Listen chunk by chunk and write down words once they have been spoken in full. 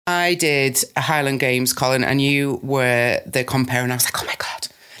I did a Highland Games, Colin, and you were the compare, and I was like, oh my God.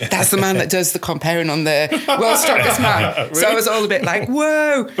 That's the man that does the comparing on the World's Strongest Man. Really? So I was all a bit like,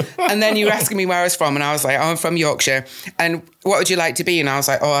 whoa. And then you were asking me where I was from, and I was like, oh, I'm from Yorkshire. And what would you like to be? And I was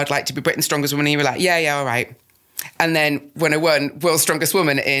like, oh, I'd like to be Britain's Strongest Woman. And you were like, yeah, all right. And then when I won World's Strongest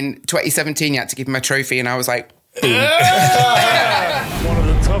Woman in 2017, you had to give me my trophy, and I was like, boom. One of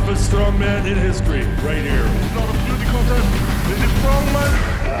the toughest strongmen in history, right here. It's not a beauty contest. It's a strongman.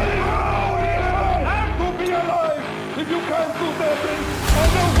 Have to be alive. If you can't do that, then on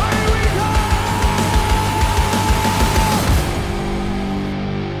the way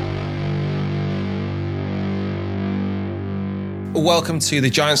we go. Welcome to the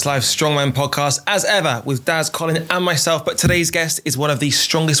Giants Life Strongman podcast, as ever, with Daz, Colin and myself. But today's guest is one of the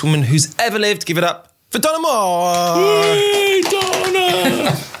strongest women who's ever lived. Give it up for Donna Moore. Hey,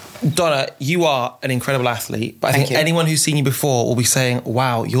 Donna! Donna, you are an incredible athlete, but I think anyone who's seen you before will be saying,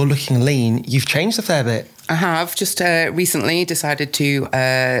 wow, you're looking lean. You've changed a fair bit. I have just recently decided to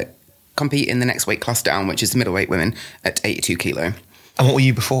compete in the next weight class down, which is middleweight women at 82 kilo. And what were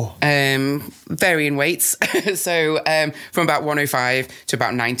you before? Varying weights. So from about 105 to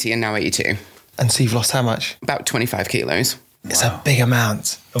about 90 and now 82. And so you've lost how much? About 25 kilos. It's a big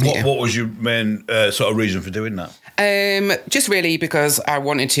amount. And what was your main sort of reason for doing that? Just really because I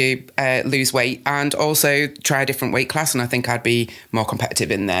wanted to lose weight and also try a different weight class, and I think I'd be more competitive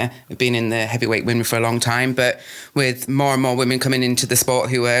in there. I've been in the heavyweight women for a long time, but with more and more women coming into the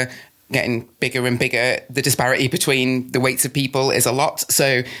sport who are getting bigger and bigger, the disparity between the weights of people is a lot. So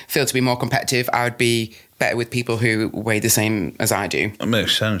I feel to be more competitive, I would be better with people who weigh the same as I do. That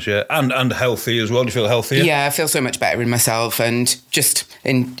makes sense, yeah. And healthy as well. Do you feel healthier? Yeah, I feel so much better in myself and just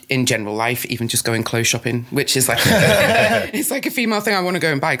in general life, even just going clothes shopping, which is like it's like a female thing. I want to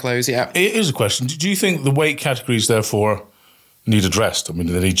go and buy clothes, yeah. It is a question. Do you think the weight categories, therefore, need addressed? I mean,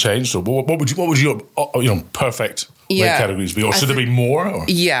 do they need changed? Or what would your perfect weight categories be? Or should there be more? Or?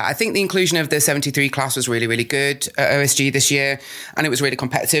 Yeah, I think the inclusion of the 73 class was really, really good at OSG this year. And it was really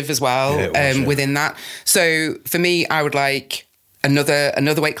competitive as well within that. So for me, I would like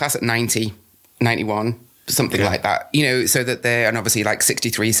another weight class at 90, 91, something like that. You know, so that they're, and obviously like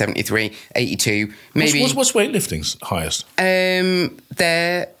 63, 73, 82, maybe. What's weightlifting's highest?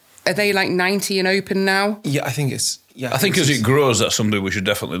 Are they like 90 and open now? Yeah, I think it's... Yeah, I think as it grows, that's something we should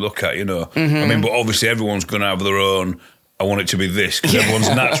definitely look at, you know. Mm-hmm. I mean, but obviously everyone's going to have their own, I want it to be this, because everyone's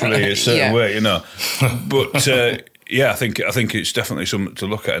naturally a certain way, you know. But, I think it's definitely something to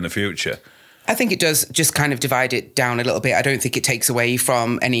look at in the future. I think it does just kind of divide it down a little bit. I don't think it takes away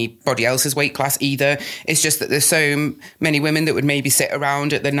from anybody else's weight class either. It's just that there's so many women that would maybe sit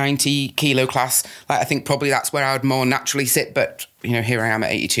around at the 90 kilo class. Like, I think probably that's where I would more naturally sit, but, you know, here I am at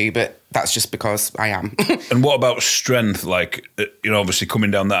 82, but that's just because I am. And what about strength? Like, you know, obviously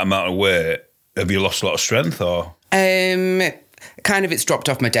coming down that amount of weight, have you lost a lot of strength or? Kind of it's dropped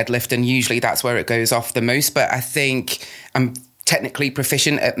off my deadlift, and usually that's where it goes off the most, but I think I'm technically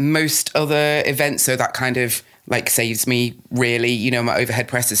proficient at most other events, so that kind of like saves me really. You know, my overhead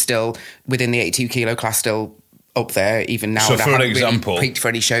press is still within the 82 kilo class, still up there even now. So for an example, really peaked for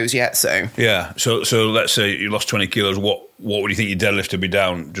any shows yet. So yeah, so let's say you lost 20 kilos. What would you think your deadlift would be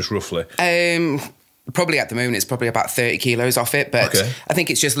down, just roughly? Probably at the moment it's probably about 30 kilos off it, but I think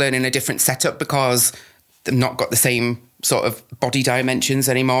it's just learning a different setup because they've not got the same sort of body dimensions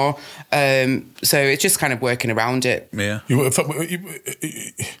anymore. So it's just kind of working around it. Yeah.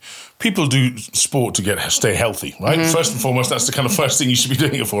 People do sport to stay healthy, right? Mm-hmm. First and foremost, that's the kind of first thing you should be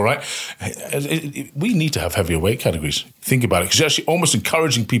doing it for, right? We need to have heavier weight categories. Think about it, because you're actually almost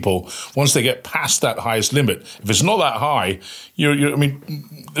encouraging people once they get past that highest limit. If it's not that high, I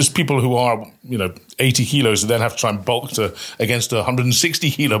mean, there's people who are, 80 kilos and then have to try and bulk against a 160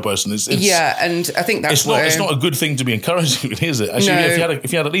 kilo person. It's and I think that's it's not a good thing to be encouraging, is it? Actually, no.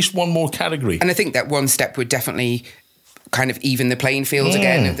 If you had at least one more category, and I think that one step would definitely kind of even the playing field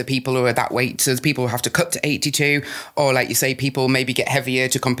again of the people who are that weight. So the people who have to cut to 82, or like you say, people maybe get heavier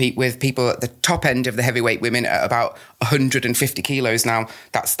to compete with people at the top end of the heavyweight women at about 150 kilos now.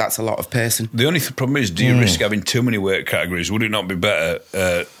 That's a lot of person. The only problem is, do you risk having too many weight categories? Would it not be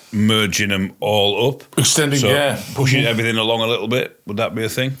better merging them all up? Extending, pushing everything along a little bit? Would that be a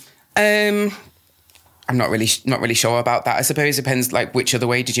thing? I'm not really sure about that. I suppose it depends. Like, which other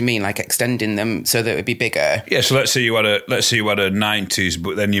way did you mean? Like extending them so that it would be bigger? Yeah. So let's say you had a 90s,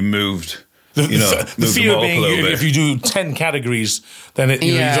 but then you moved The move fear them up being a little bit. if you do 10 categories, then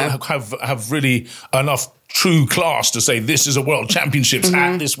you don't have really enough true class to say this is a world championships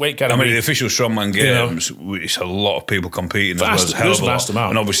at this weight category. I mean, the official Strongman Games, it's a lot of people competing. As well as vast amount.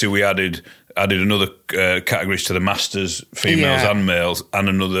 And obviously we added another categories to the Masters, females and males, and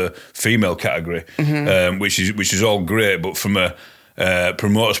another female category, which is all great. But from a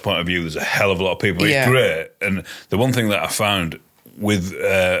promoter's point of view, there's a hell of a lot of people. It's great. And the one thing that I found with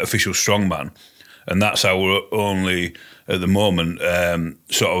official Strongman, and that's our only at the moment avenue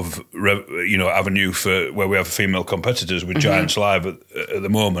for where we have female competitors with Giants Live at the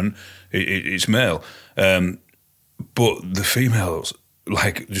moment. It's male, but the females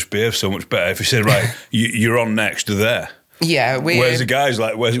just behave so much better. If you say right, you're on next, they're there. Yeah, where's the guys?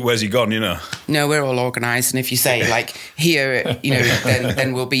 Like, where's he gone? No, we're all organised, and if you say here,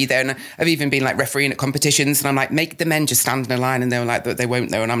 then we'll be there. And I've even been refereeing at competitions, and I'm like, make the men just stand in a line, and they were like, they won't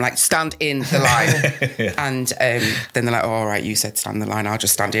though, and I'm like, stand in the line, and then they're like, oh, all right, you said stand in the line, I'll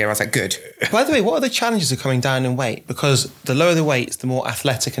just stand here. I was like, good. By the way, what are the challenges of coming down in weight? Because the lower the weights, the more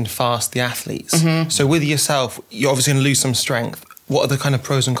athletic and fast the athletes. So with yourself, you're obviously going to lose some strength. What are the kind of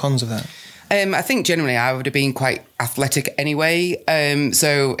pros and cons of that? I think generally I would have been quite athletic anyway,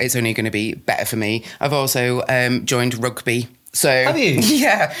 so it's only going to be better for me. I've also joined rugby. So have you?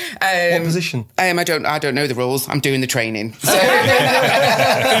 Yeah. What position? I don't know the rules. I'm doing the training. So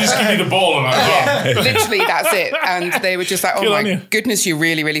They just give you the ball and literally that's it. And they were just like, oh my goodness, you're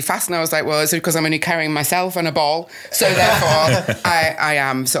really, really fast. And I was like, well, is it because I'm only carrying myself and a ball? So therefore I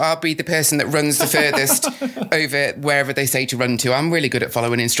am. So I'll be the person that runs the furthest over wherever they say to run to. I'm really good at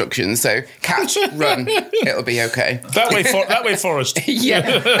following instructions. So catch, run, it'll be okay. That way, Forrest.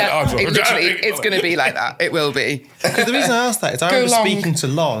 It's going to be like that. It will be. The reason I asked that is I remember speaking to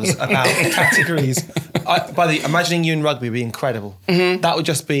Loz about categories. Imagining you in rugby would be incredible. That would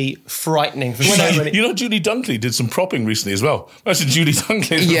just be frightening for so many. Judy Dunkley did some propping recently as well. Imagine Judy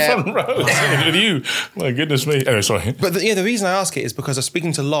Dunkley in the front row with you. My goodness me. Anyway, sorry. But the reason I ask it is because I was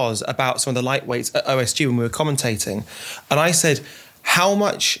speaking to Loz about some of the lightweights at OSG when we were commentating, and I said, how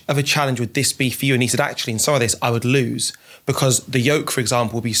much of a challenge would this be for you? And he said, actually, in some of this, I would lose. Because the yoke, for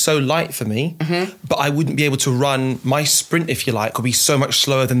example, would be so light for me, but I wouldn't be able to run my sprint, if you like, would be so much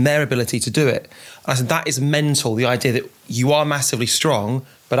slower than their ability to do it. And I said, that is mental, the idea that you are massively strong,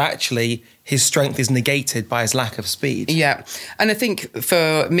 but actually his strength is negated by his lack of speed. Yeah. And I think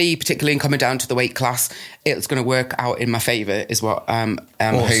for me, particularly in coming down to the weight class, it's going to work out in my favour, is what I'm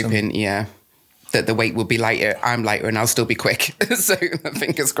hoping, that the weight will be lighter, I'm lighter, and I'll still be quick. So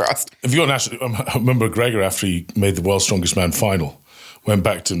fingers crossed. If you're national, I remember Gregor, after he made the World's Strongest Man final, went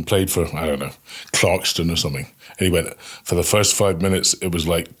back and played for, I don't know, Clarkston or something. And he went, for the first 5 minutes, it was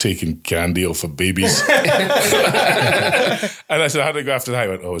like taking candy off of babies. And I said, how did it go after that? He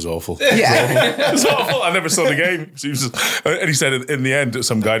went, oh, it was awful. It was awful. I never saw the game. And he said, in the end,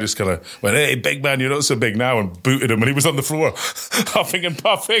 some guy just kind of went, hey, big man, you're not so big now, and booted him. And he was on the floor, huffing and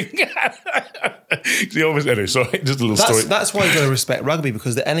puffing. Anyway, sorry, just a little story. That's why you've got to respect rugby,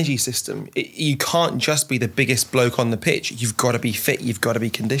 because the energy system, you can't just be the biggest bloke on the pitch. You've got to be fit. You've got to be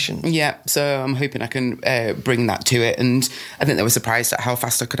conditioned. Yeah, so I'm hoping I can bring that to it. And I think they were surprised at how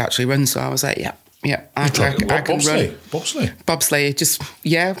fast I could actually run. So I was like, I can run.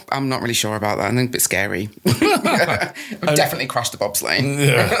 Bobsleigh, I'm not really sure about that. I think a bit scary. I've definitely crashed the bobsleigh.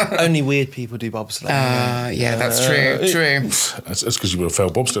 Yeah. Only weird people do bobsleigh. That's true. That's because you were a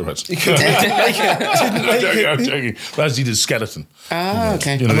failed bobsleigh, right? I'm joking. That's he did skeleton.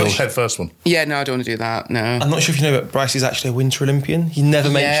 Okay. The little head first one. Yeah, no, I don't want to do that, no. I'm not sure if you know, but Bryce is actually a Winter Olympian. He never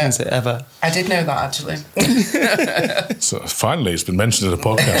mentions it, ever. I did know that, actually. So finally, it's been mentioned in the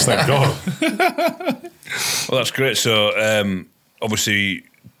podcast, thank God. Well, that's great. So, obviously,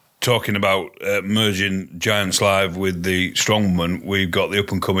 talking about merging Giants Live with the Strongman, we've got the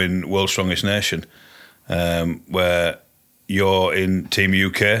up-and-coming World's Strongest Nation, where you're in Team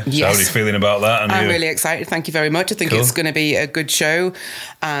UK. So how are you feeling about that? I'm really excited. Thank you very much. I think it's going to be a good show,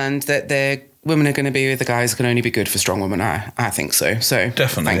 and that the women are going to be with the guys can only be good for strong women. I think so. So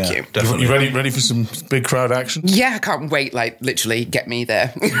definitely, thank you. Definitely. You ready for some big crowd action? Yeah, I can't wait. Literally, get me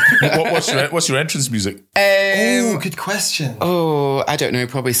there. What's your entrance music? Good question. I don't know.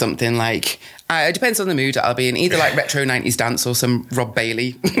 Probably something like. It depends on the mood I'll be in. Either like retro 90s dance or some Rob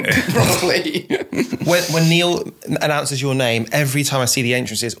Bailey. Probably. When Neil announces your name, every time I see the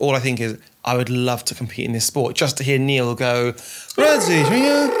entrances, all I think is, I would love to compete in this sport. Just to hear Neil go, it's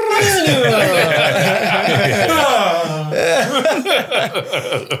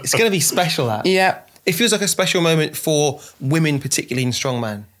going to be special, that. Yeah. It feels like a special moment for women, particularly in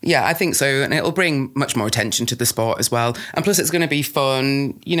strongman. Yeah, I think so. And it'll bring much more attention to the sport as well. And plus it's going to be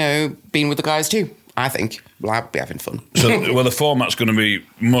fun, being with the guys too. I think. Well, I'll be having fun. So, the format's going to be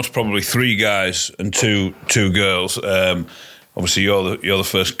most probably 3 guys and two girls. Obviously, you're the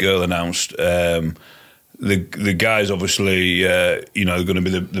first girl announced. The guys, obviously, are going to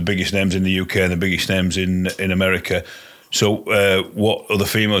be the biggest names in the UK and the biggest names in America. So, what other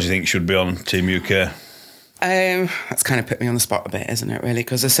females do you think should be on Team UK? That's kind of put me on the spot a bit, isn't it, really?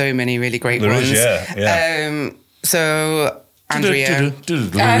 Because there's so many really great there ones. There is, yeah. So, Andrea. I know,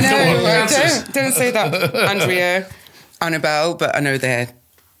 don't say that. Andrea, Annabelle, but I know they're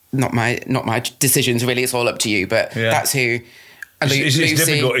not my decisions, really. It's all up to you, but that's who... It's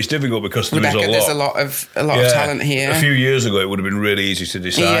difficult. It's difficult because Rebecca, there's a lot of talent here. A few years ago, it would have been really easy to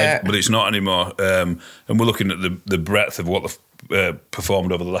decide, but it's not anymore. And we're looking at the breadth of what they've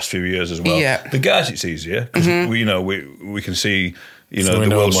performed over the last few years as well. Yeah. The guys, it's easier because we can see the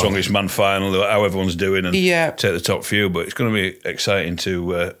world's strongest man final, how everyone's doing, and take the top few. But it's going to be exciting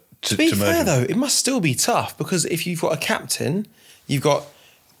to be fair though. It must still be tough because if you've got a captain, you've got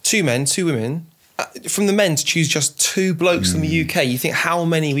 2 men, 2 women. From the men to choose just 2 blokes from the UK, you think how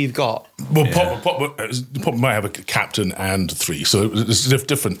many we've got? Well, Pop might have a captain and 3, so it's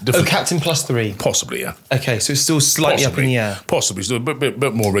different. Oh, captain plus 3? Possibly, yeah. Okay, so it's still slightly up in the air. Possibly, still a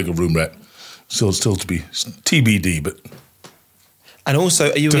bit more wiggle room, Rhett. Still to be TBD, but... And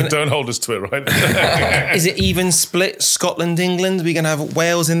also, are you don't hold us to it, right? Is it even split? Scotland, England? Are we going to have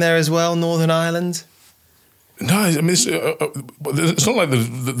Wales in there as well? Northern Ireland? No, I mean, it's not like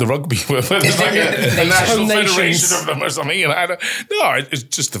the rugby where there's like a national federation of them or something. No, it's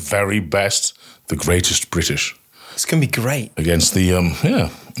just the very best, the greatest British. It's going to be great against the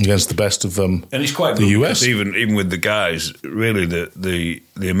against the best of and it's quite the US. Even with the guys, really the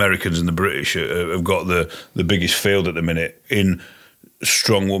Americans and the British have got the biggest field at the minute in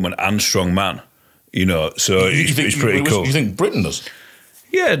strong woman and strong man. So it's pretty cool. You think Britain does?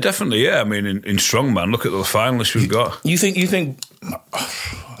 Yeah, definitely. Yeah, I mean, in strongman, look at the finalists we've got. You think?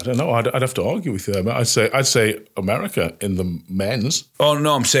 I don't know. I'd have to argue with you. I'd say America in the men's. Oh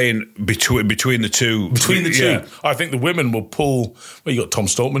no, I'm saying between the two. Between the two, I think the women will pull. Well, you got Tom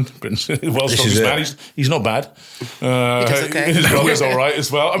Stoltman, Britain's world's strongest man. He's not bad. Okay. His brother's all right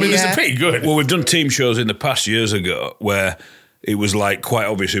as well. I mean, it's pretty good. Well, we've done team shows in the past years ago where it was like quite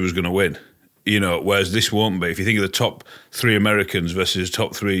obvious who was going to win. Whereas this won't be. If you think of the top 3 Americans versus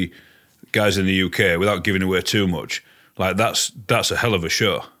top 3 guys in the UK, without giving away too much, like that's a hell of a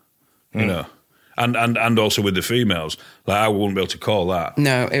show, And also with the females, like I wouldn't be able to call that.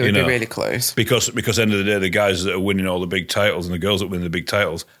 No, it would be really close. Because end of the day, the guys that are winning all the big titles and the girls that win the big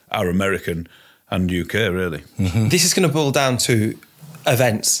titles are American and UK, really. Mm-hmm. This is going to boil down to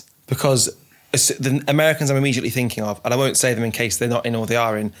events because the Americans I'm immediately thinking of, and I won't say them in case they're not in or they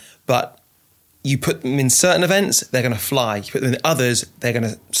are in, but you put them in certain events, they're going to fly. You put them in others, they're going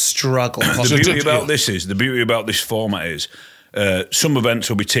to struggle. The beauty about this format is some events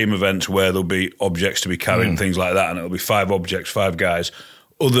will be team events where there'll be objects to be carried and things like that, and it'll be 5 objects, 5 guys.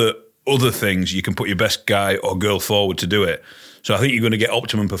 Other things, you can put your best guy or girl forward to do it. So I think you're going to get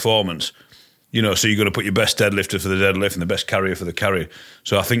optimum performance. So you're going to put your best deadlifter for the deadlift and the best carrier for the carry.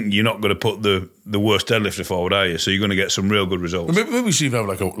 So I think you're not going to put the worst deadlifter forward, are you? So you're going to get some real good results. Maybe we should even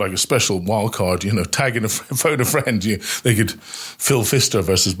have like a special wild card, tagging phone a friend. They could Phil Pfister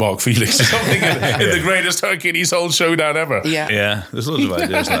versus Mark Felix or something in the greatest Hercules whole showdown ever. Yeah. There's loads of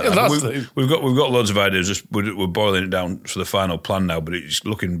ideas like that. We've got loads of ideas. Just we're boiling it down for the final plan now, but it's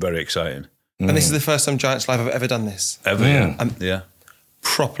looking very exciting. And this is the first time Giants Live have ever done this. Ever, yeah.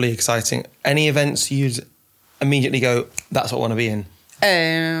 Properly exciting. Any events you'd immediately go, that's what I want to be in?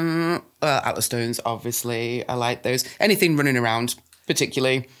 Well, Atlas Stones, obviously. I like those. Anything running around,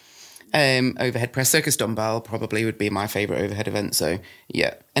 particularly. Overhead press, circus dumbbell probably would be my favourite overhead event. So,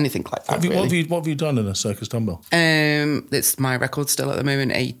 yeah, anything like that. What have you done in a circus dumbbell? It's my record still at the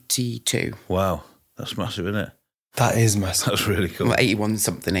moment, 82. Wow, that's massive, isn't it? That is massive. That's really cool. Well, 81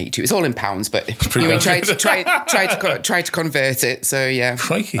 something, 82. It's all in pounds, but try to convert it. So yeah.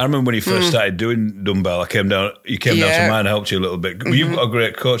 Crikey. I remember when you first started doing dumbbell. You came down to mine. I helped you a little bit. Mm-hmm. You've got a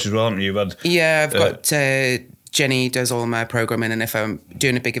great coach as well, haven't you? I've got Jenny does all my programming, and if I'm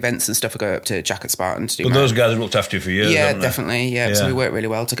doing big events and stuff, I go up to Jack at Spartan to do. But those guys have looked after you for years. Yeah, definitely. Yeah, so we work really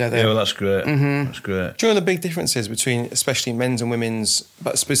well together. Yeah, well, that's great. Mm-hmm. That's great. Do you know the big differences between, especially men's and women's,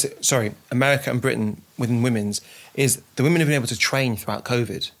 America and Britain within women's, is the women have been able to train throughout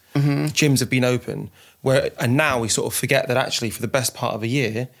COVID. Mm-hmm. Gyms have been open, and now we sort of forget that actually for the best part of a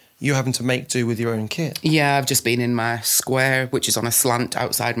year, you're having to make do with your own kit. Yeah, I've just been in my square, which is on a slant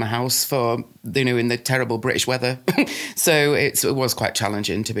outside my house for, in the terrible British weather. So it was quite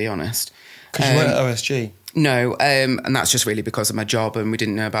challenging, to be honest. Because you weren't at OSG? No, and that's just really because of my job, and we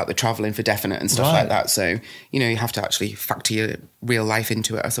didn't know about the travelling for definite and stuff like that. So, you have to actually factor your real life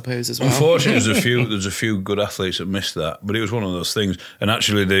into it, I suppose, as well. Unfortunately, there's a few good athletes that missed that, but it was one of those things. And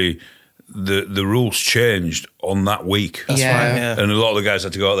actually, the rules changed on that week. That's right, yeah. And a lot of the guys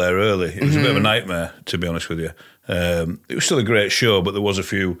had to go out there early. It was a bit of a nightmare, to be honest with you. It was still a great show, but there was a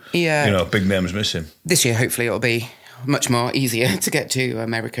few, big names missing. This year, hopefully, it'll be much more easier to get to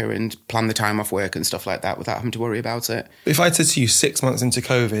America and plan the time off work and stuff like that without having to worry about it. If I said to you 6 months into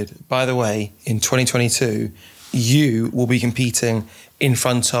COVID, by the way, in 2022, you will be competing in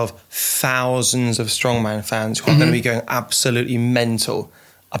front of thousands of Strongman fans who are going to be going absolutely mental,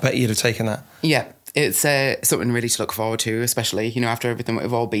 I bet you'd have taken that. Yeah. It's something really to look forward to, especially, after everything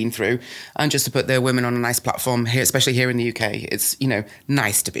we've all been through. And just to put the women on a nice platform here, especially here in the UK. It's,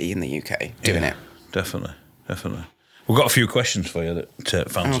 nice to be in the UK doing it. Definitely. We've got a few questions for you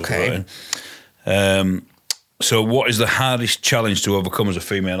that fans have brought in. So what is the hardest challenge to overcome as a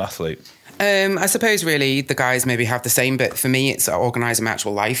female athlete? I suppose really the guys maybe have the same, but for me it's organising my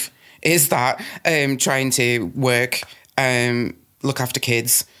actual life. Is that trying to work, look after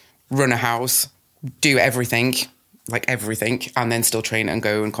kids, run a house, do everything, and then still train and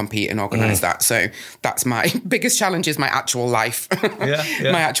go and compete and organise that. So that's my biggest challenge, is my actual life.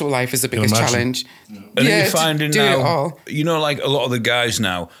 My actual life is the biggest challenge. And are you finding now, like a lot of the guys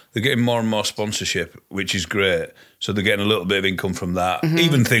now, they're getting more and more sponsorship, which is great. So they're getting a little bit of income from that.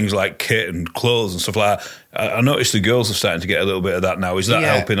 Even things like kit and clothes and stuff like that. I noticed the girls are starting to get a little bit of that now. Is that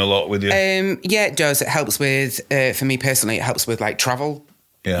helping a lot with you? Yeah, it does. It helps with, for me personally, it helps with like travel.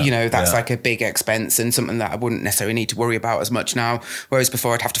 That's like a big expense and something that I wouldn't necessarily need to worry about as much now. Whereas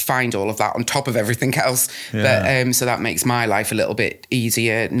before I'd have to find all of that on top of everything else. Yeah. But so that makes my life a little bit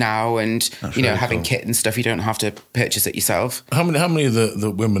easier now. And, that's really having cool. Kit and stuff, you don't have to purchase it yourself. How many of the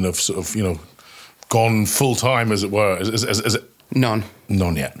women have sort of, gone full time, as it were? Is it? None.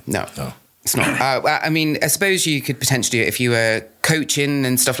 None yet? No. It's not. I suppose you could potentially do it if you were coaching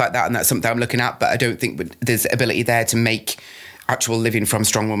and stuff like that. And that's something I'm looking at. But I don't think there's ability there to make actual living from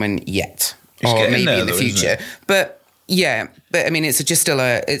Strong Woman yet, or maybe in the future. But it's just still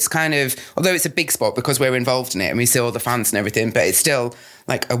it's kind of, although it's a big sport because we're involved in it and we see all the fans and everything, but it's still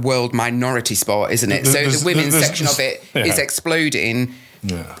like a world minority sport, isn't it? So the women's section of it is exploding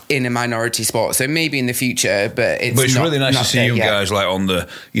in a minority sport. So maybe in the future, but it's really nice to see you guys like on the,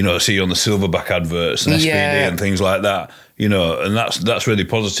 see you on the Silverback adverts and SPD and things like that. And that's really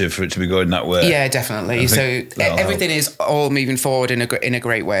positive for it to be going that way. Yeah, definitely. So everything is all moving forward in a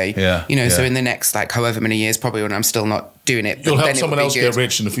great way. Yeah. So in the next however many years, probably when I'm still not doing it, you'll help someone else get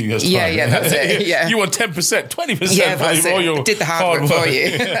rich in a few years' time. Yeah, that's it. Yeah. You want 10%, 20%. Yeah, that's it. I did the hard work for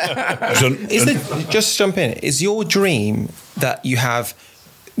you. Just jump in. Is your dream that you have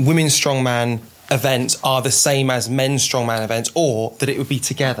women's strongman events are the same as men's strongman events, or that it would be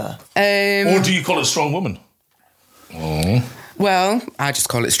together? Or do you call it Strong Woman? Oh. Well, I just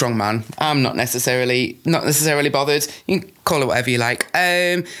call it Strongman. I'm not necessarily bothered. You can call it whatever you like.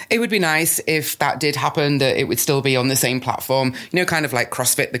 It would be nice if that did happen, that it would still be on the same platform. Kind of like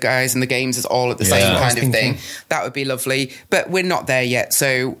CrossFit, the guys and the games is all at the same kind of thing. That would be lovely. But we're not there yet.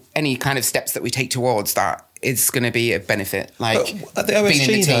 So any kind of steps that we take towards that is going to be a benefit. Like at the OSG, being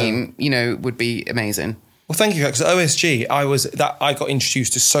in the team, would be amazing. Well, thank you, because at OSG, I got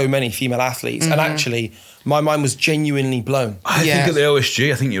introduced to so many female athletes, and actually, my mind was genuinely blown. I think at the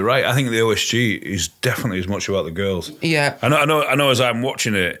OSG, I think you're right. I think the OSG is definitely as much about the girls. Yeah, I know. As I'm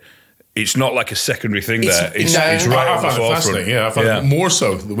watching it, it's not like a secondary thing there. It's right I at the found it forefront. fascinating. Yeah, I found it more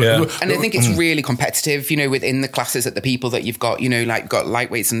so. And I think it's really competitive, within the classes, at the people that you've got, like got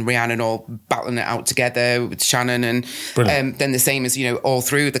lightweights and Rhiannon all battling it out together with Shannon, and then the same as, all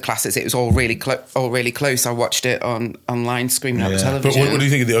through the classes, it was all really close. I watched it online, screaming out the television. But what do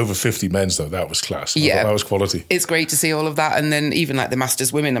you think of the over 50 men's, though? That was class. That was quality. It's great to see all of that. And then even like the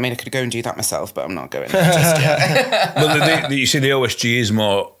Masters women, I could go and do that myself, but I'm not going there just yet. Well, you see, the OSG is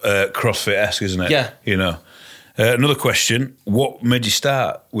more CrossFit-esque, isn't it? Yeah. Another question: what made you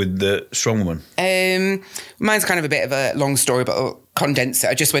start with the Strong Woman? Mine's kind of a bit of a long story, but I'll condense it.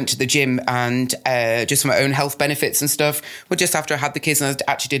 I just went to the gym and just for my own health benefits and stuff. Well, just after I had the kids, and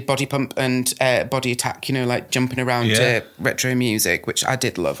I actually did body pump and body attack, like jumping around to retro music, which I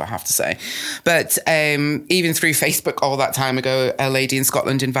did love, I have to say. But even through Facebook all that time ago, a lady in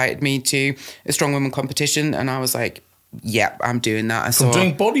Scotland invited me to a Strong Woman competition, and I was like, yeah, I'm doing that.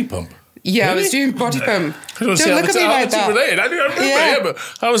 Doing body pump? Yeah, I was doing body pump. Don't look at me like that. Related. I remember, yeah, but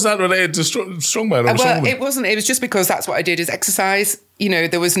how is that related to strongman? Well, it wasn't. It was just because that's what I did, is exercise. You know,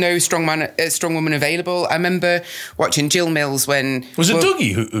 there was no strong woman available. I remember watching Jill Mills when... Was it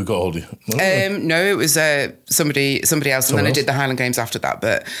Dougie who got hold of you? No, it was somebody else. And then I did the Highland Games after that.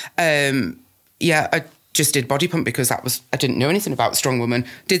 But yeah, I just did body pump because I didn't know anything about strong woman.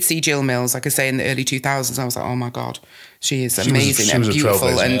 Did see Jill Mills, like I say, in the early 2000s. I was like, oh my God, she is amazing and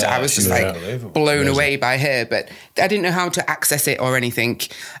beautiful. And I was just blown away by her. But I didn't know how to access it or anything.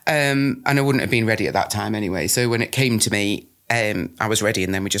 And I wouldn't have been ready at that time anyway. So when it came to me, I was ready,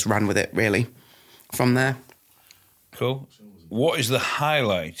 and then we just ran with it, really, from there. Cool. What is the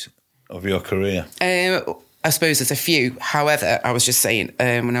highlight of your career? I suppose there's a few. However, I was just saying,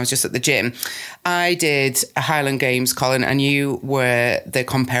 when I was just at the gym, I did a Highland Games, Colin, and you were the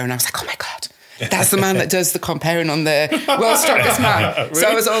compare, and I was like, oh my God, that's the man that does the comparing on the World's Strongest Man. Really? So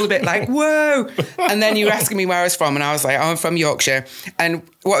I was all a bit like, whoa. And then you were asking me where I was from, and I was like, oh, I'm from Yorkshire. And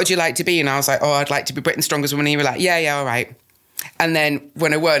what would you like to be? And I was like, oh, I'd like to be Britain's Strongest Woman. And you were like, yeah, all right. And then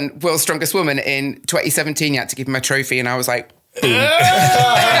when I won World's Strongest Woman in 2017, you had to give him a trophy, and I was like, so,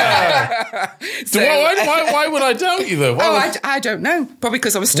 why would I doubt you though? I don't know. Probably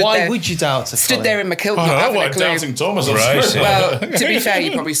because I was stood there. Why would you doubt it? Stood there in my kilt, not having a clue. Doubting Thomas. Right. Well, to be fair,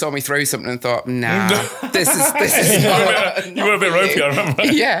 you probably saw me throw something and thought, nah, this is you were a bit ropey, I remember.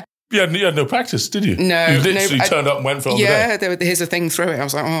 Yeah. You had no practice, did you? No. You literally turned up and went for it on the day. Yeah, here's a thing, throw it. I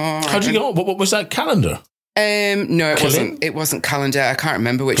was like, oh. How'd you get on? What was that calendar? No, it wasn't. It wasn't calendar. I can't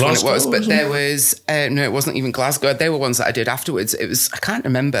remember which one it was, but there was. No, it wasn't even Glasgow. They were ones that I did afterwards. It was. I can't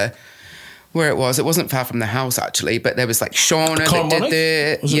remember where it was. It wasn't far from the house actually, but there was like Shauna that did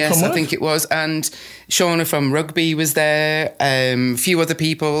the. Yes, I think it was, and Shauna from rugby was there. A few other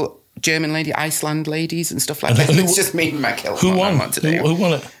people, German lady, Iceland ladies, and stuff like that. It's just me and my kilt. Who won? Who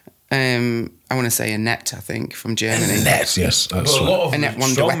won it? I want to say Annette, I think, from Germany. Annette, yes. That's a lot of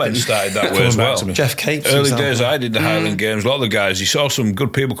strongmen started that way as well. Jeff Capes. Early days, I did the Highland Games. A lot of the guys, you saw some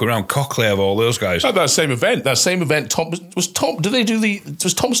good people come around. Cochlear, all those guys. At that same event, Tom, did they do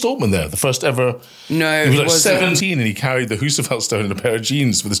was Tom Stoltman there, the first ever? No, he was like 17 and he carried the Husafeld stone in a pair of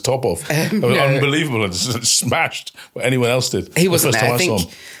jeans with his top off. It was unbelievable and smashed what anyone else did. He wasn't there. I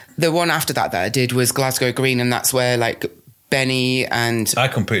think the one after that I did was Glasgow Green, and that's where like Benny and I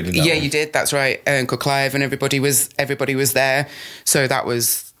competed. Yeah, you did. That's right. Uncle Clive and everybody was there. So that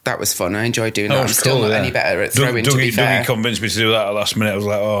was fun. I enjoyed doing that. I'm still not any better at throwing. To be fair, Dougie convinced me to do that at the last minute. I was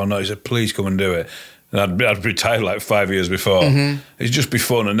like, oh no. He said, please come and do it. And I'd retired like 5 years before. It'd just be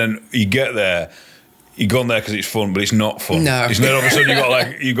fun. And then you get there. You go on there because it's fun, but it's not fun. No. It's not all of a sudden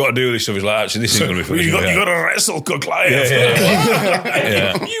you got to do this stuff. It's like, actually, this isn't going to be fun. You got to wrestle good Clive.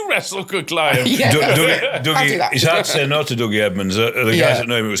 Yeah. You wrestle good Clive. Yeah. Dougie, it's hard to say no to Dougie Edmonds. The guys that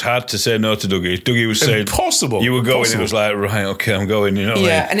know him, it was hard to say no to Dougie. Dougie was saying, impossible. You were going, it was like, right, okay, I'm going. You know what I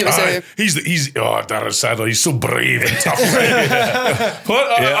mean? And it was he's Darren Saddle. He's so brave and tough.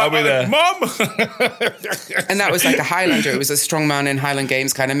 I'll be there, Mum. And that was like a Highlander. It was a strongman and Highland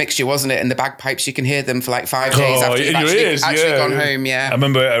Games kind of mixture, wasn't it? And the bagpipes, you can hear them for like 5 days after you've actually gone home. Yeah, I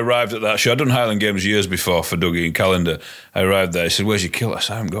remember I arrived at that show. I'd done Highland Games years before for Dougie in Calendar. I arrived there. He said, "Where's your kilt?" I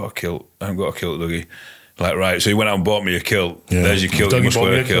said, "I haven't got a kilt, Dougie." Like, right, so he went out and bought me a kilt. Yeah. There's your kilt. You must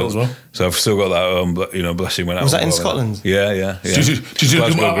wear a kilt as well. So I've still got that. Bless him. Went out. Was that in Scotland? Yeah.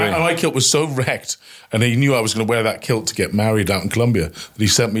 My kilt was so wrecked, and he knew I was going to wear that kilt to get married out in Colombia. That he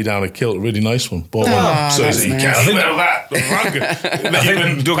sent me down a kilt, a really nice one. Bought one. So he said, "You can't wear that." I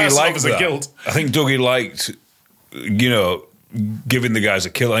think Dougie liked that. Kilt. I think Dougie liked, giving the guys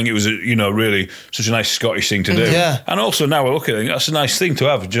a kilt. I think it was, really such a nice Scottish thing to do. Yeah. And also now I look at it, that's a nice thing to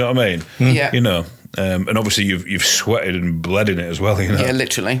have. Do you know what I mean? Yeah. And obviously you've sweated and bled in it as well. Yeah,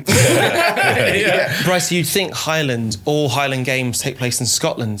 literally. Yeah. Bryce, you'd think all Highland Games take place in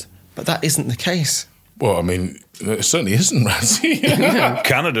Scotland, but that isn't the case. Well, I mean, it certainly isn't, Rancy.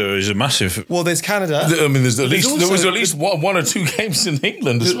 Canada is a massive... Well, there's Canada. I mean, there was at least one or two games in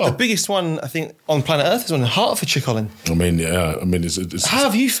England as well. The biggest one, I think, on planet Earth is one in Hertfordshire, Colin. I mean, yeah. I mean, it's how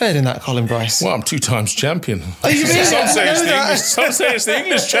have you fared in that, Colin Bryce? Well, I'm 2 times champion. Oh, you mean? Some say it's the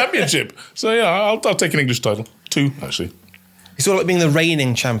English championship. So, yeah, I'll take an English title. 2, actually. It's all about being the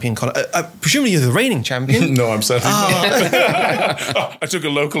reigning champion, Colin. Presumably you're the reigning champion. No, I'm certainly not. I took a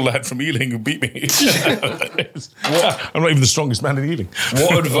local lad from Ealing who beat me. I'm not even the strongest man in Ealing.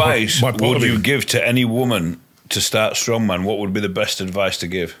 What advice would you give to any woman to start Strongman? What would be the best advice to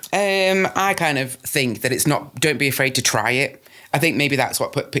give? I kind of think that don't be afraid to try it. I think maybe that's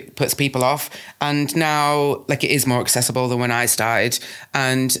what puts people off. And now, like, it is more accessible than when I started.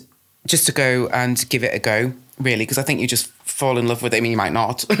 And just to go and give it a go, really, because I think you just fall in love with it. I mean, you might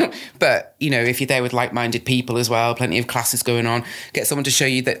not, but if you're there with like-minded people as well, plenty of classes going on, get someone to show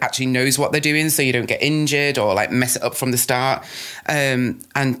you that actually knows what they're doing, so you don't get injured or like mess it up from the start, and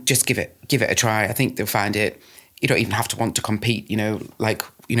just give it a try. I think they'll find it. You don't even have to want to compete,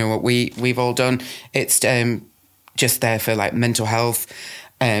 what we've all done. It's just there for like mental health,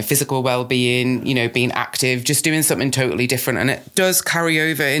 physical well-being, being active, just doing something totally different. And it does carry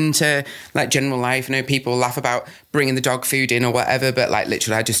over into like general life. People laugh about bringing the dog food in or whatever, but like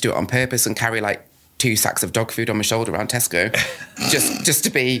literally I just do it on purpose and carry like 2 sacks of dog food on my shoulder around Tesco just to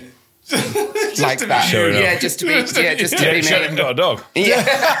be like that. Just to be me. You haven't got a dog. Yeah.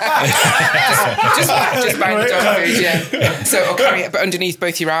 just buying the dog food, yeah. So I'll carry it, but underneath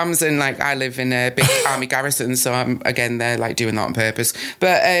both your arms, and like I live in a big army garrison, so I'm again there like doing that on purpose.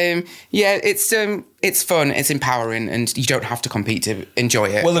 But it's fun, it's empowering, and you don't have to compete to enjoy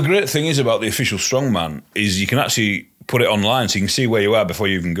it. Well, the great thing is about the official Strongman is you can actually put it online, so you can see where you are before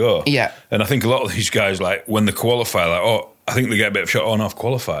you even go. Yeah. And I think a lot of these guys, like when they qualify, like, I think they get a bit of shock, no, I've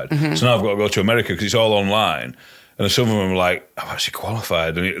qualified. Mm-hmm. So now I've got to go to America because it's all online. And some of them are like, I've actually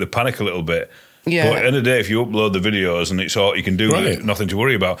qualified. And they panic a little bit. Yeah. But at the end of the day, if you upload the videos and it's all you can do, with nothing to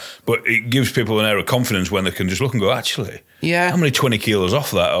worry about. But it gives people an air of confidence when they can just look and go, actually, I'm only 20 kilos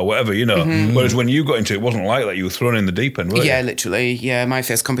off that or whatever, Mm-hmm. Whereas when you got into it, it wasn't like that. You were thrown in the deep end, weren't you? Yeah, literally. Yeah, my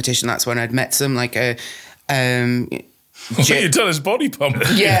first competition, that's when I'd met some, like a... you done his body pump.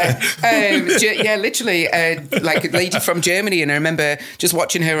 Yeah, literally, like a lady from Germany, and I remember just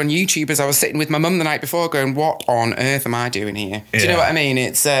watching her on YouTube as I was sitting with my mum the night before, going, "What on earth am I doing here?" Do you know what I mean?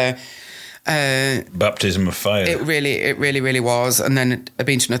 It's baptism of fire. It really was. And then I've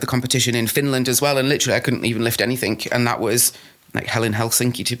been to another competition in Finland as well, and literally I couldn't even lift anything, and that was like hell in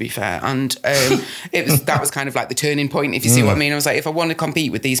Helsinki, to be fair. And that was kind of like the turning point, if you see what I mean. I was like, if I want to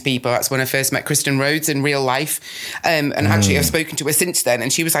compete with these people, that's when I first met Kristen Rhodes in real life. And actually I've spoken to her since then,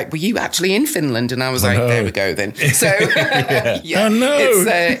 and she was like, were you actually in Finland? And I was like, there we go then. So I know.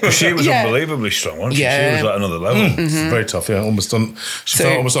 She was unbelievably strong, wasn't she? She was at another level. Mm-hmm. Very tough, she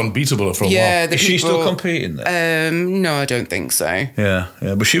felt almost unbeatable for a while. Is she still competing there? No, I don't think so. Yeah,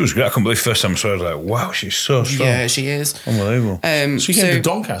 but she was great. I couldn't believe the first time I saw her, I was like, wow, she's so strong. Yeah, she is. Unbelievable. She came to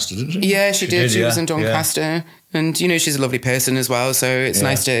Doncaster, didn't she? Yeah, she did. She was in Doncaster. Yeah. And, she's a lovely person as well. So it's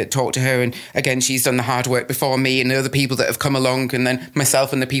nice to talk to her. And again, she's done the hard work before me and the other people that have come along, and then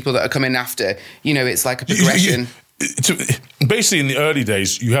myself and the people that are coming after. It's like a progression. Basically, in the early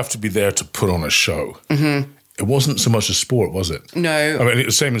days, you have to be there to put on a show. Mm-hmm. It wasn't so much a sport, was it? No. I mean, it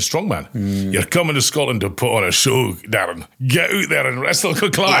was the same as Strongman. You're coming to Scotland to put on a show, Darren. Get out there and wrestle a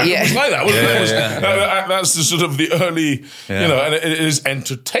client. Yeah. It was like that, wasn't it? That's the sort of the early, and it is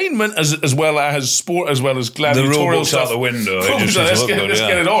entertainment as well as sport, as well as gladiatorial stuff. The rule out the window. Let's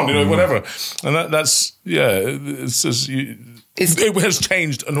get it on, whatever. And that's, it's just... It has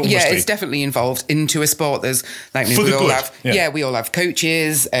changed enormously. Yeah, it's definitely evolved into a sport. There's like we all have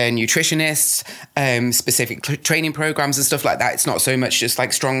coaches, nutritionists, specific training programs and stuff like that. It's not so much just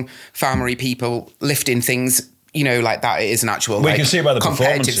like strong farmery people lifting things. Like that. It is an actual can see by the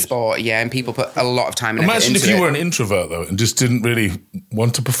competitive sport, and people put a lot of time and Imagine effort if you into were an introvert, though, and just didn't really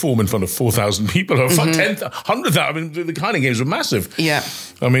want to perform in front of 4,000 people or 10,000, 100,000. I mean, the kind of games were massive. Yeah.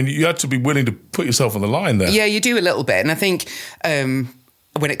 I mean, you had to be willing to put yourself on the line there. Yeah, you do a little bit. And I think when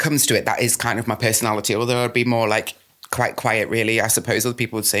it comes to it, that is kind of my personality, although I'd be more like quite quiet, really. I suppose other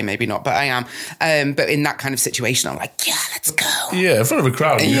people would say maybe not, but I am. But in that kind of situation, I'm like, yeah, let's go. Yeah, in front of a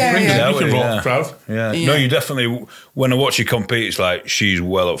crowd. You can rock the crowd. Yeah. No, you definitely, when I watch you compete, it's like, she's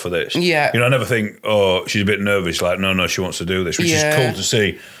well up for this. Yeah. I never think, she's a bit nervous. Like, no, she wants to do this, which is cool to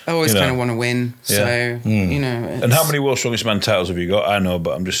see. I always kind of want to win. Yeah. So, And how many World's Strongest Man titles have you got? I know,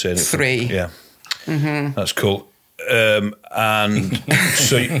 but I'm just saying it. 3. Yeah. Mm-hmm. That's cool. And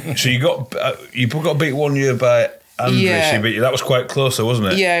so you got beat one year by Andrew, that was quite close, though, wasn't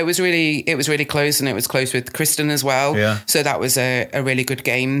it? Yeah, it was really close, and it was close with Kristen as well. Yeah. So that was a really good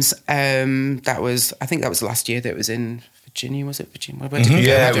games. I think that was last year that it was in Virginia, was it? Virginia? Where did we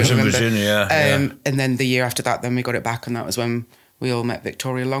go? It was in Virginia. And then the year after that, then we got it back, and that was when we all met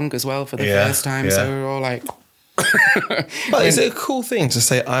Victoria Long as well for the first time. Yeah. So we were all like... But is it a cool thing to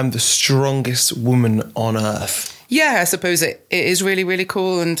say I'm the strongest woman on earth? Yeah, I suppose it is really, really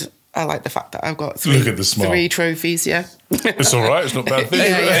cool, and I like the fact that I've got 3 trophies. Yeah, it's all right. It's not a bad thing.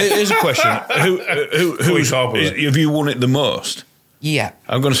 Here's a question: have you won it the most? Yeah,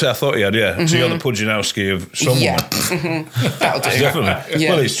 I'm going to say I thought you had. Yeah, so you're the Pudzianowski of someone. Yeah, that'll do. Definitely. Yeah.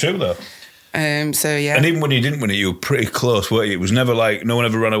 Well, it's true though. So yeah, and even when you didn't win it, you were pretty close, weren't you? It was never like no one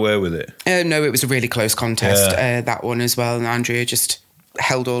ever ran away with it. No, it was a really close contest. That one as well, and Andrea just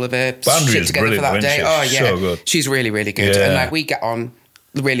held all of her Boundary shit is together for that brilliant, day. isn't Oh she? yeah, So good. she's really, really good. Yeah. And like we get on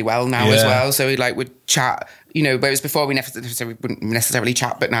really well now as Yeah. well. So we like would chat, you know, whereas before we wouldn't necessarily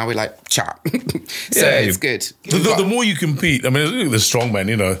chat, but now we like chat. So Yeah, it's good. The more you compete, I mean, look at the strongmen,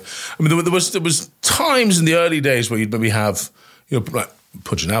 you know. I mean, there was times in the early days where you'd maybe have, you know, like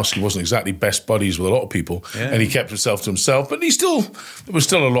Pudzianowski wasn't exactly best buddies with a lot of people, and he kept himself to himself. But there was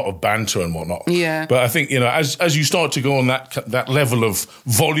still a lot of banter and whatnot. Yeah. But I think, you know, as you start to go on that level of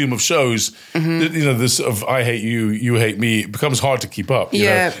volume of shows, you know, this sort of I hate you, you hate me, it becomes hard to keep up. You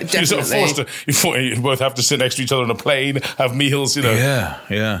Yeah, know? definitely. You're sort of you both have to sit next to each other on a plane, have meals, you know. Yeah.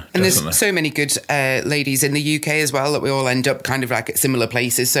 And Definitely. there's so many good ladies in the UK as well that we all end up kind of like at similar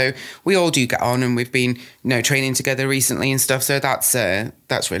places. So we all do get on, and we've been, you know, training together recently and stuff. So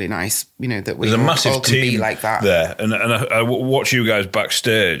that's really nice, you know, that we There's a all massive can be team like that. there, and I watch you guys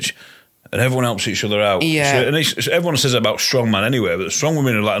backstage, and everyone helps each other out. Yeah. So, and everyone says about strongman anyway, but the strong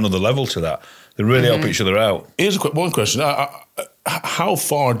women are like another level to that. They really help each other out. Here's one question: how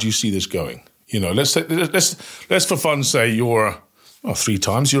far do you see this going? You know, let's for fun say you're 3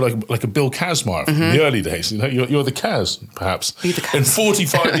 times. You're like a Bill Kazmaier from the early days. You know, you're the Kaz, perhaps. Be the Kaz. In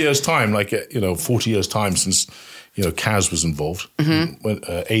 45 years' time, 40 years' time since, you know, Kaz was involved.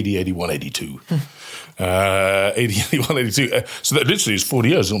 80, 81, 82. 80, 81, 82. So that literally is 40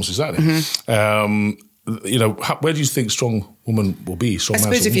 years, almost exactly. You know, where do you think strong woman will be? I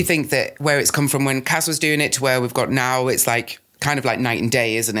suppose if woman? you think that where it's come from when Kaz was doing it to where we've got now, it's like kind of like night and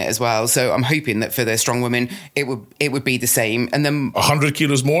day, isn't it, as well? So I'm hoping that for the strong women, it would be the same. And then 100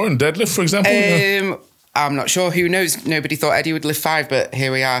 kilos more in deadlift, for example? I'm not sure. Who knows? Nobody thought Eddie would lift 5, but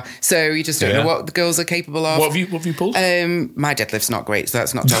here we are. So you just don't know what the girls are capable of. What have you pulled? My deadlift's not great, so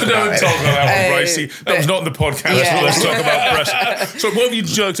that's not talking about Don't it. talk about that one, Bryce. See, that was not in the podcast. Yeah. Let's talk about breast. So what have you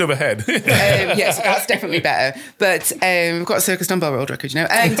jerked overhead? Yes, that's definitely better. But we've got a circus dumbbell world record, you know.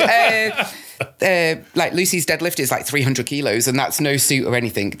 And like Lucy's deadlift is like 300 kilos, and that's no suit or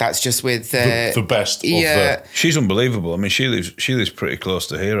anything. That's just with the best. Yeah. She's unbelievable. I mean, she lives pretty close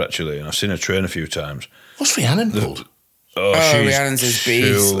to here actually, and I've seen her train a few times. What's Rhiannon called? Oh, Rhiannon's is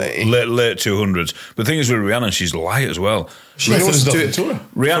beastly. Late 200s. But the thing is with Rhiannon, she's light as well. She wants to do it to her.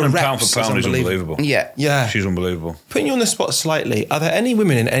 Rhiannon, For pound reps, for pound, it's is unbelievable. Yeah. She's unbelievable. Putting you on the spot slightly, are there any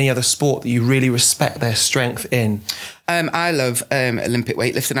women in any other sport that you really respect their strength in? I love Olympic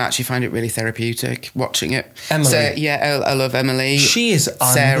weightlifting. I actually find it really therapeutic watching it. Emily. So, yeah, I love Emily. She is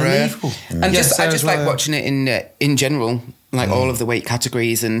Sarah. unbelievable. And I Sarah's just like well. watching it in general, like all of the weight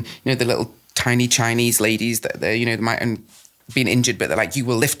categories, and you know the little tiny Chinese ladies that they might have been injured, but they're like, you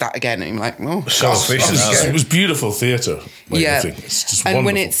will lift that again, and I'm like, oh, So gosh, efficient. off you go. It was beautiful theatre. Yeah, It's just and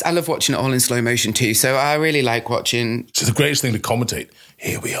wonderful. when I love watching it all in slow motion too. So I really like watching. It's the greatest thing to commentate.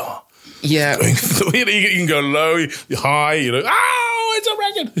 Here we are. Yeah. You can go low, high, it's a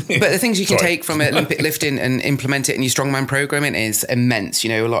record. But the things you can Sorry. take from Olympic lifting and implement it in your strongman programming is immense. You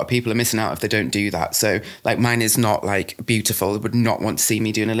know, a lot of people are missing out if they don't do that. So, like, mine is not like beautiful. They would not want to see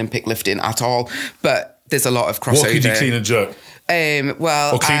me doing Olympic lifting at all. But there's a lot of crossover. What could you clean and jerk?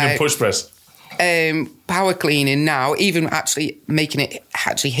 Well, Or clean and push press? Power cleaning now, even actually making it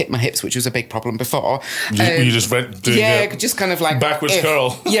actually hit my hips, which was a big problem before. You just went doing just kind of like backwards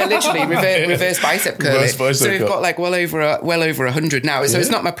curl. Yeah, literally reverse bicep curl. Reverse bicep So we've curl. got like well over 100 now. So it's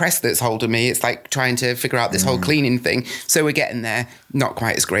not my press that's holding me. It's like trying to figure out this whole cleaning thing. So we're getting there. Not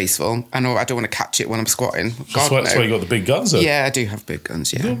quite as graceful. I know I don't want to catch it when I'm squatting. That's why you got the big guns, though. Yeah, I do have big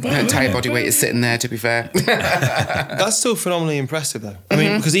guns. Yeah, my entire body weight is sitting there. To be fair. That's still phenomenally impressive, though. I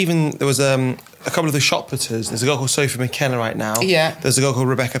mean, because even there was a couple of the shot putters. There's a girl called Sophie McKenna right now. Yeah. There's a girl called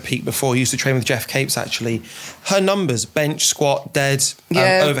Rebecca Peake before. Used to train with Jeff Capes, actually. Her numbers, bench, squat, dead,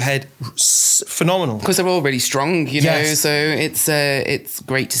 overhead, phenomenal. Because they're all really strong, you know. Yes. So it's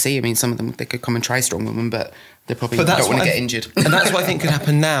great to see. I mean, some of them they could come and try strong women, but they probably But that's don't want what to I- get injured. And that's what I think could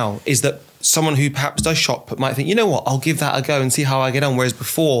happen now, is that someone who perhaps does shot put might think, you know what, I'll give that a go and see how I get on. Whereas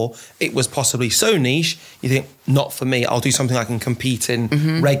before, it was possibly so niche, you think, not for me, I'll do something I can compete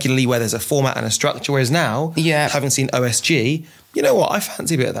in regularly where there's a format and a structure. Whereas now, having seen OSG, you know what, I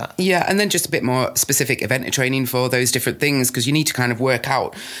fancy a bit of that. Yeah, and then just a bit more specific event training for those different things, because you need to kind of work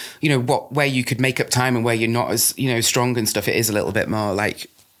out, you know, where you could make up time and where you're not as, you know, strong and stuff. It is a little bit more like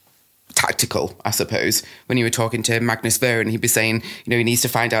tactical, I suppose. When you were talking to Magnus Ver, and he'd be saying, you know, he needs to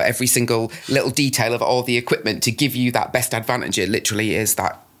find out every single little detail of all the equipment to give you that best advantage. It literally is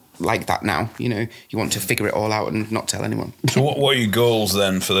that like that now. You know, you want to figure it all out and not tell anyone. So what are your goals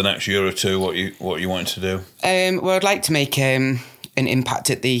then for the next year or two? What you wanting to do? Well, I'd like to make an impact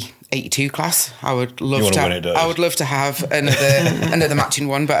at the 82 class. I would love wanna to. win it, don't you? I would love to have another matching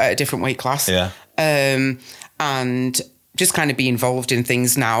one, but at a different weight class. Yeah. And just kind of be involved in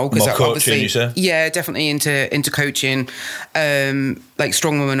things now. More coaching, you say? Yeah, definitely into coaching, like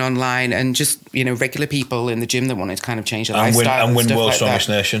Strongwoman online, and just, you know, regular people in the gym that wanted to kind of change their lifestyle. And win stuff World's like Strongest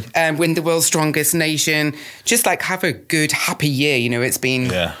Nation. Win the World's Strongest Nation. Just like have a good, happy year. You know, it's been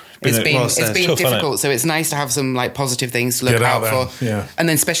Tough, difficult. So it's nice to have some like positive things to look out for. Yeah. And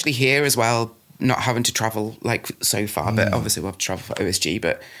then especially here as well, not having to travel like so far, but obviously we'll have to travel for OSG,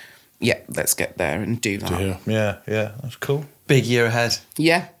 but yeah, let's get there and do that. Yeah, that's cool. Big year ahead.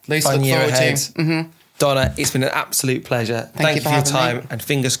 Yeah, loads to Fun look year forward ahead. to. Mm-hmm. Donna, it's been an absolute pleasure. Thank you for your having time, me. and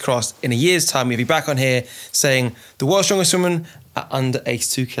fingers crossed, in a year's time, you'll be back on here saying the world's strongest woman at under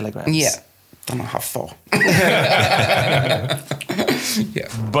 82 kilograms. Yeah, then I'll have 4. Yeah.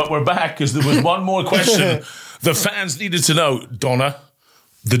 But we're back because there was one more question the fans needed to know. Donna,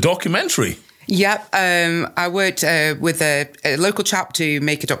 the documentary. Yep, I worked with a local chap to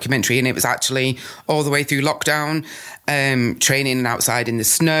make a documentary, and it was actually all the way through lockdown, training outside in the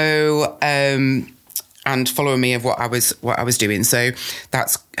snow, and following me of what I was doing. So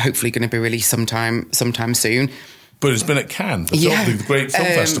that's hopefully going to be released sometime soon. But it's been at Cannes, the great film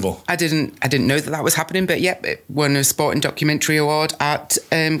festival. I didn't know that was happening, but yep, it won a Sport and Documentary Award at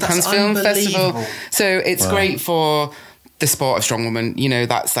Cannes Film Festival. So it's great for the sport of strongwoman. You know,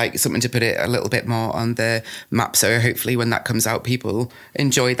 that's like something to put it a little bit more on the map. So hopefully when that comes out, people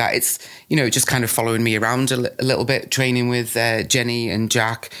enjoy that. It's, you know, just kind of following me around a little bit, training with Jenny and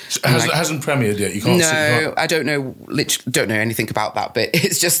Jack. It hasn't premiered yet. You can't see it. I don't know. Literally, don't know anything about that, but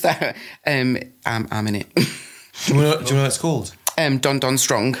it's just that I'm in it. Do you know what it's called? Don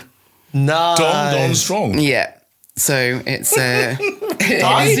Strong. Nice. Don Strong. Yeah. So it's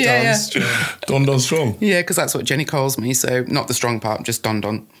Don Strong. Yeah, because that's what Jenny calls me. So not the strong part, just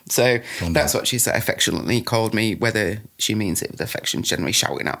Don. So that's what she's affectionately called me. Whether she means it with affection, generally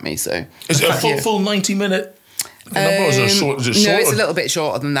shouting at me. So is it a full 90-minute number? Or is it short? No, it's a little bit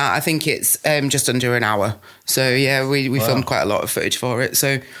shorter than that. I think it's just under an hour. So yeah, we filmed quite a lot of footage for it.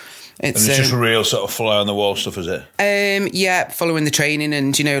 So. It's just real sort of fly on the wall stuff, is it? Yeah, following the training,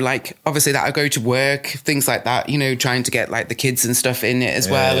 and you know, like obviously that I go to work, things like that. You know, trying to get like the kids and stuff in it as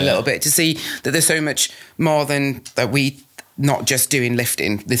well a little bit to see that there's so much more than that. We not just doing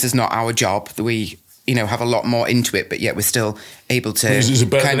lifting. This is not our job. That we, you know, have a lot more into it, but yet we're still able to. Is it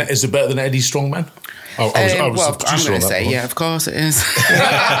better than Eddie Strongman? I'm going to say, yeah, of course it is.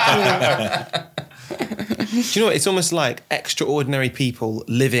 Do you know what? It's almost like extraordinary people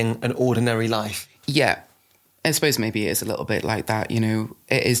living an ordinary life. Yeah. I suppose maybe it is a little bit like that, you know.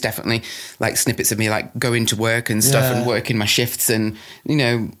 It is definitely like snippets of me like going to work and stuff and working my shifts and, you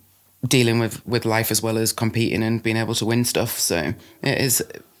know, dealing with life as well as competing and being able to win stuff. So it is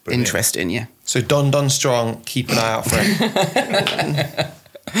interesting, yeah. So Don Strong, keep an eye out for it.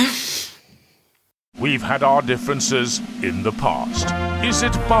 We've had our differences in the past. Is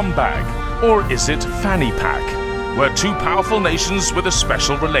it bum bag or is it fanny pack? We're two powerful nations with a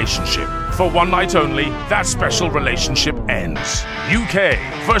special relationship. For one night only, that special relationship ends. UK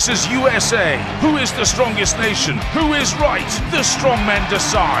versus USA. Who is the strongest nation? Who is right? The strongmen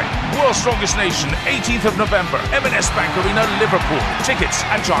decide. World's Strongest Nation, 18th of November, M&S Bank Arena, Liverpool. Tickets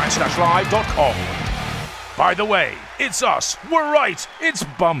at giants-live.com. By the way, it's us. We're right. It's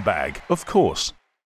bum bag, of course.